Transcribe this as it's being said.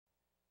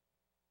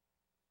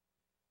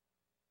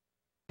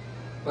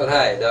Well,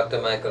 hi,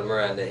 Dr. Michael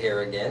Miranda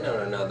here again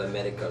on another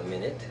Medical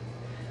Minute.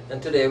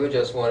 And today we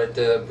just wanted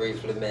to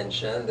briefly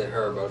mention the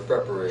herbal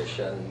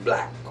preparation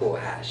black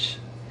cohosh,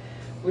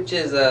 which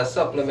is a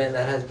supplement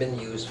that has been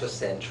used for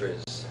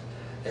centuries,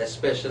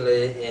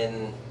 especially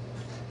in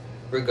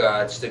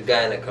regards to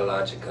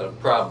gynecological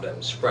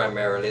problems,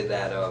 primarily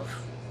that of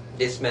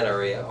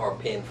dysmenorrhea or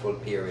painful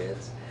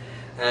periods,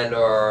 and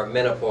or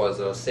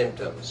menopausal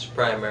symptoms,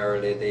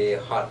 primarily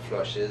the hot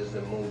flushes,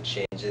 the mood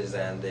changes,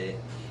 and the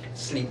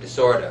sleep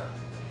disorder.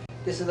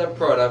 This is a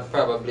product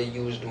probably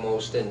used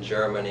most in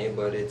Germany,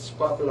 but it's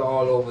popular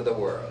all over the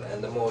world,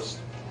 and the most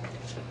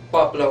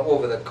popular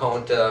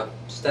over-the-counter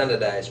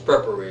standardized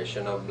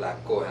preparation of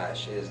black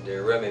cohosh is the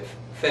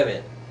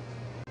Remifemin,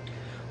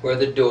 where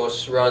the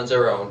dose runs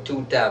around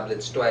 2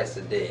 tablets twice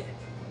a day.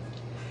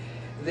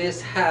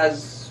 This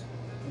has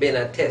been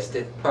a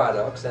tested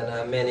product,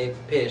 and many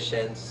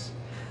patients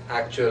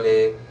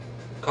actually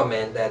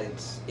comment that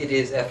it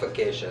is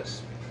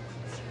efficacious.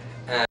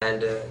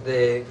 And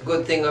the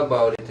good thing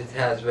about it, it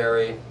has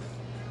very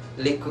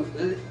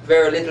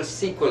little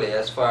sequelae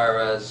as far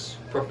as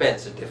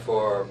propensity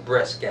for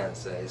breast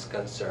cancer is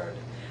concerned,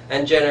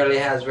 and generally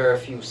has very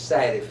few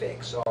side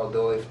effects,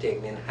 although if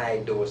taken in high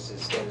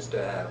doses tends to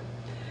have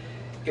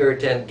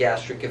irritant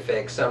gastric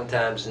effects,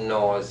 sometimes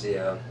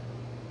nausea.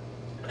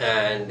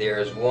 And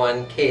there's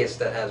one case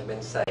that has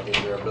been cited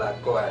where black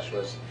cohosh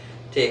was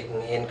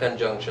taken in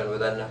conjunction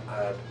with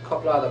a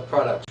couple other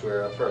products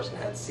where a person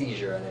had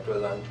seizure, and it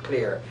was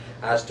unclear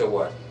as to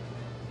what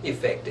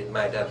effect it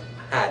might have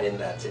had in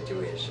that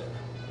situation.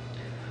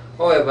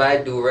 However, I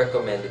do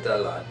recommend it a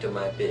lot to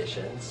my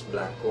patients,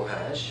 black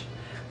cohosh,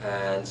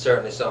 and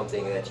certainly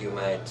something that you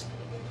might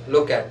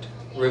look at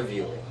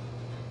reviewing.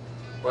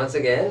 Once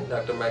again,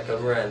 Dr. Michael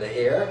Miranda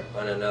here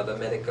on another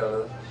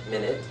Medical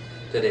Minute,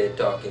 today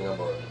talking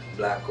about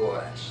black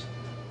cohosh.